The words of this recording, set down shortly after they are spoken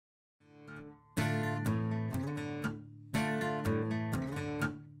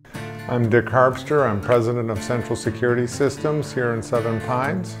I'm Dick Harpster. I'm president of Central Security Systems here in Southern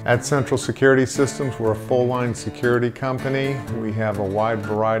Pines. At Central Security Systems, we're a full-line security company. We have a wide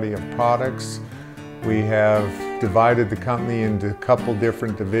variety of products. We have divided the company into a couple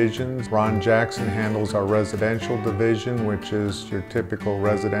different divisions. Ron Jackson handles our residential division, which is your typical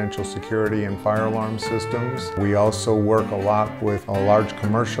residential security and fire alarm systems. We also work a lot with large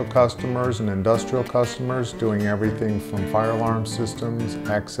commercial customers and industrial customers, doing everything from fire alarm systems,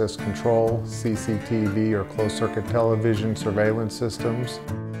 access control, CCTV or closed-circuit television surveillance systems.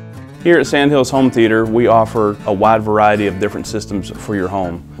 Here at Sandhills Home Theater, we offer a wide variety of different systems for your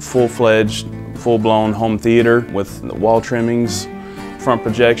home. Full-fledged, full-blown home theater with wall trimmings, front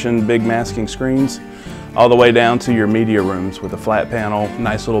projection, big masking screens, all the way down to your media rooms with a flat panel,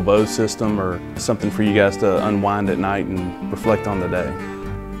 nice little Bose system, or something for you guys to unwind at night and reflect on the day.